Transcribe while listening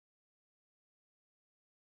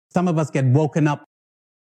Some of us get woken up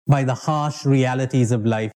by the harsh realities of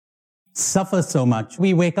life, suffer so much,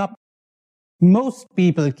 we wake up. Most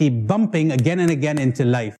people keep bumping again and again into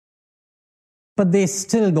life, but they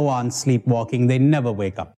still go on sleepwalking. They never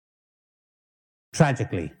wake up.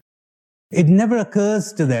 Tragically, it never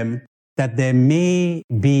occurs to them that there may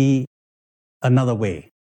be another way.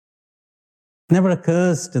 Never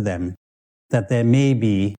occurs to them that there may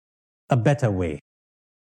be a better way.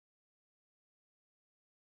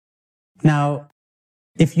 Now,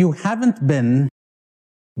 if you haven't been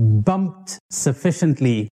bumped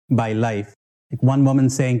sufficiently by life, like one woman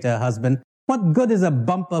saying to her husband, what good is a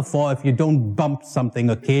bumper for if you don't bump something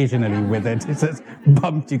occasionally with it? It says,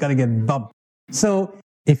 bumped, you got to get bumped. So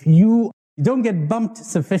if you don't get bumped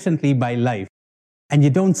sufficiently by life and you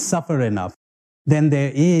don't suffer enough, then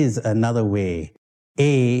there is another way,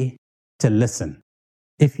 to listen.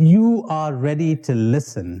 If you are ready to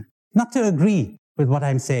listen, not to agree with what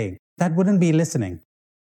I'm saying, that wouldn't be listening.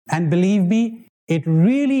 And believe me, it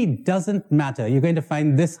really doesn't matter. You're going to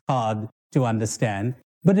find this hard to understand,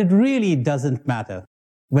 but it really doesn't matter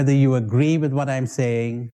whether you agree with what I'm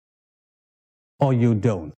saying or you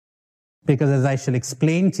don't. Because as I shall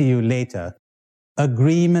explain to you later,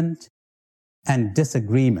 agreement and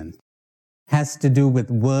disagreement has to do with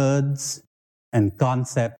words and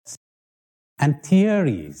concepts and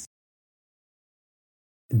theories.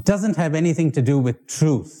 It doesn't have anything to do with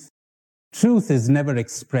truth. Truth is never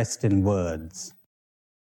expressed in words.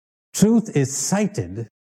 Truth is cited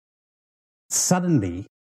suddenly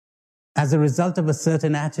as a result of a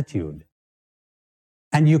certain attitude.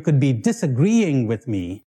 And you could be disagreeing with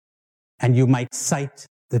me and you might cite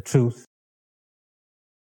the truth.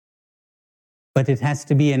 But it has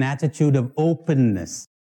to be an attitude of openness,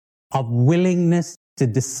 of willingness to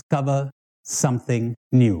discover something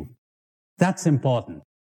new. That's important.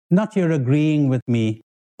 Not you're agreeing with me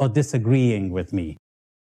or disagreeing with me.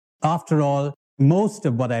 After all, most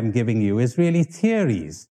of what I'm giving you is really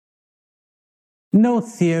theories. No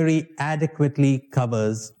theory adequately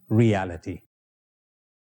covers reality.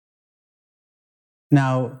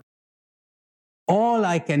 Now, all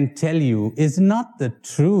I can tell you is not the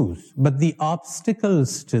truth, but the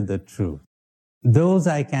obstacles to the truth. Those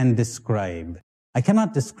I can describe. I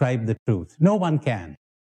cannot describe the truth. No one can.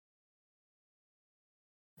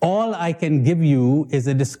 All I can give you is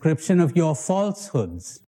a description of your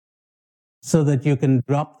falsehoods so that you can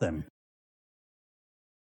drop them.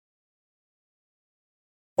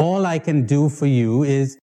 All I can do for you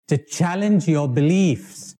is to challenge your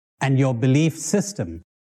beliefs and your belief system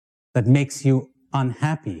that makes you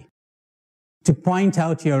unhappy, to point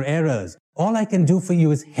out your errors. All I can do for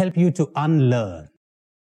you is help you to unlearn.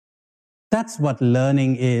 That's what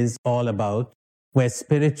learning is all about, where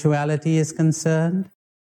spirituality is concerned.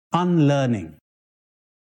 Unlearning.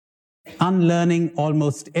 Unlearning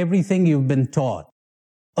almost everything you've been taught.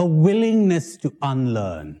 A willingness to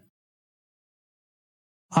unlearn.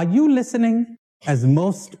 Are you listening, as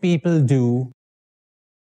most people do,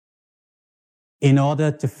 in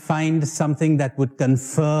order to find something that would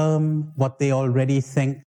confirm what they already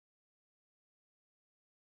think?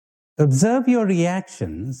 Observe your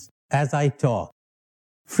reactions as I talk.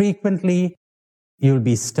 Frequently, you'll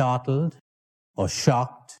be startled or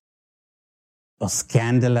shocked or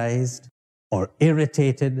scandalized or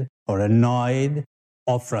irritated or annoyed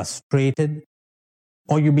or frustrated,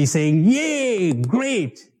 or you'll be saying, yay,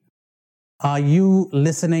 great. Are you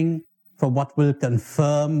listening for what will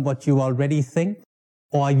confirm what you already think?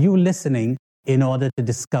 Or are you listening in order to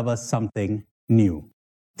discover something new?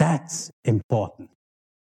 That's important.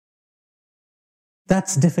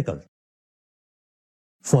 That's difficult.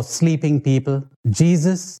 For sleeping people,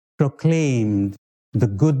 Jesus proclaimed the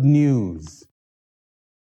good news.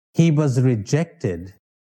 He was rejected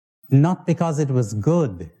not because it was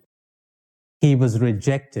good. He was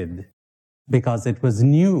rejected because it was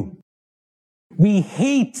new. We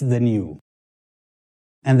hate the new.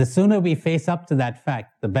 And the sooner we face up to that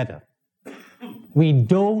fact, the better. We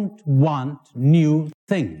don't want new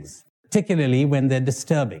things, particularly when they're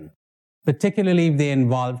disturbing, particularly if they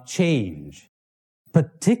involve change,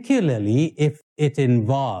 particularly if it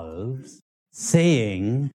involves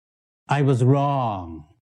saying, I was wrong.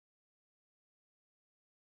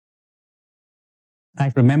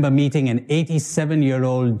 I remember meeting an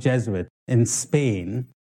 87-year-old Jesuit in Spain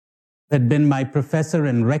who had been my professor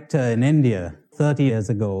and rector in India 30 years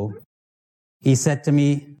ago. He said to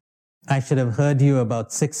me, I should have heard you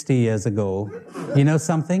about 60 years ago. You know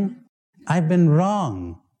something? I've been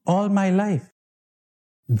wrong all my life.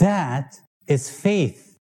 That is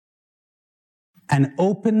faith. An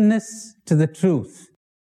openness to the truth,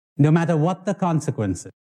 no matter what the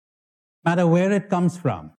consequences. no matter where it comes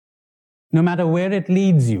from, no matter where it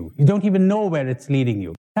leads you. You don't even know where it's leading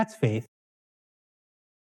you. That's faith.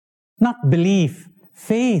 Not belief,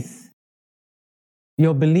 faith.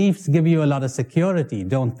 Your beliefs give you a lot of security,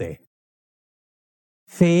 don't they?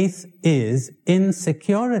 Faith is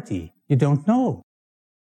insecurity. You don't know.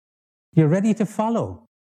 You're ready to follow,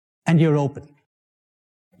 and you're open.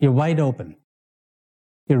 You're wide open.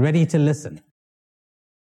 You're ready to listen.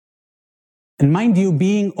 And mind you,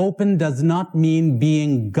 being open does not mean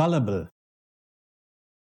being gullible.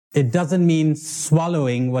 It doesn't mean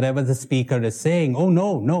swallowing whatever the speaker is saying. Oh,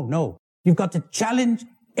 no, no, no. You've got to challenge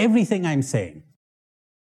everything I'm saying.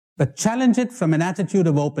 But challenge it from an attitude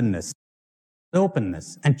of openness,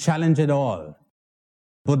 and challenge it all.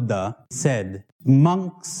 Buddha said,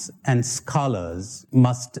 monks and scholars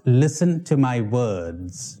must listen to my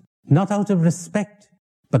words, not out of respect,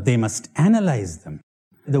 but they must analyze them.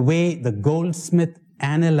 The way the goldsmith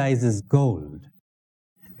analyzes gold,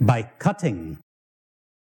 by cutting,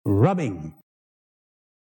 rubbing,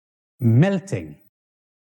 melting,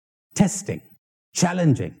 testing,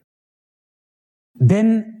 challenging.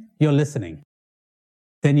 Then you're listening.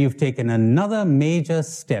 Then you've taken another major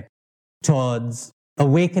step towards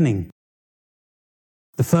awakening.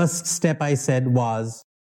 The first step I said was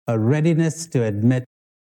a readiness to admit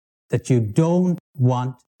that you don't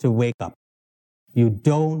want to wake up. You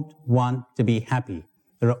don't want to be happy.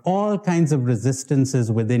 There are all kinds of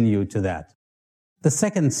resistances within you to that. The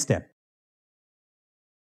second step,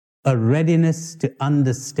 a readiness to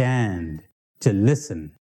understand, to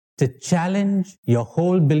listen, to challenge your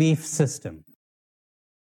whole belief system.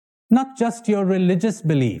 Not just your religious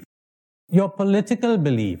belief, your political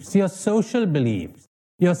beliefs, your social beliefs,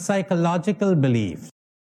 your psychological beliefs,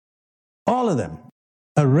 all of them.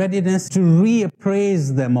 A readiness to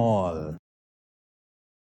reappraise them all